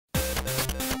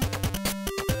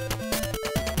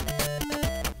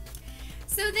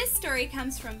story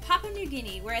comes from Papua New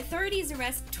Guinea, where authorities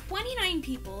arrest 29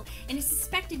 people in a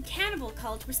suspected cannibal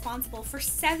cult responsible for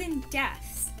 7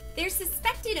 deaths. They're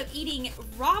suspected of eating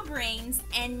raw brains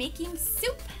and making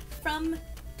soup from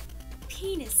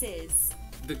penises.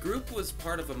 The group was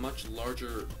part of a much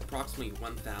larger, approximately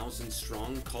 1,000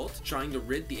 strong cult trying to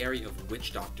rid the area of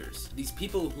witch doctors. These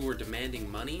people who were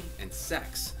demanding money and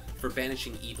sex for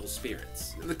banishing evil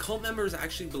spirits. The cult members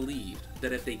actually believed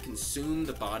that if they consumed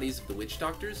the bodies of the witch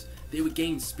doctors, they would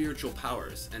gain spiritual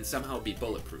powers and somehow be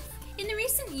bulletproof. In the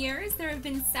recent years, there have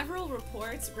been several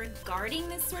reports regarding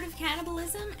this sort of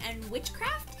cannibalism and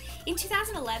witchcraft. In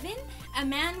 2011, a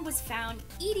man was found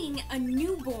eating a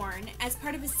newborn as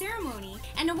part of a ceremony,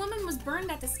 and a woman was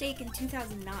burned at the stake in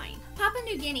 2009. Papua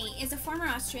New Guinea is a former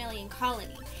Australian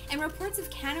colony, and reports of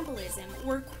cannibalism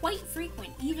were quite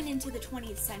frequent even into the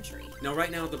 20th century. Now,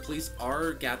 right now, the police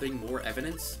are gathering more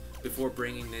evidence before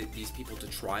bringing these people to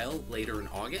trial later in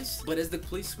August. But as the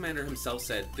police commander himself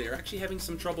said, they're actually having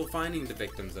some trouble finding the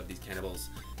victims of these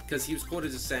cannibals, because he was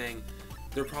quoted as saying,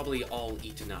 they're probably all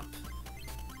eaten up.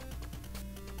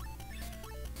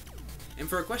 And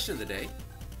for our question of the day,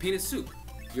 penis soup,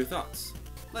 your thoughts?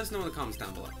 Let us know in the comments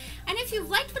down below. And if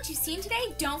you've liked what you've seen today,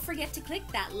 don't forget to click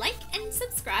that like and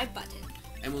subscribe button.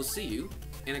 And we'll see you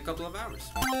in a couple of hours.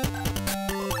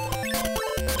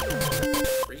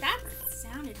 That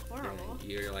sounded horrible.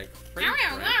 You're like,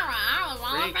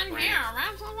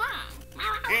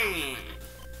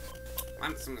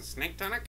 want some snake tonic?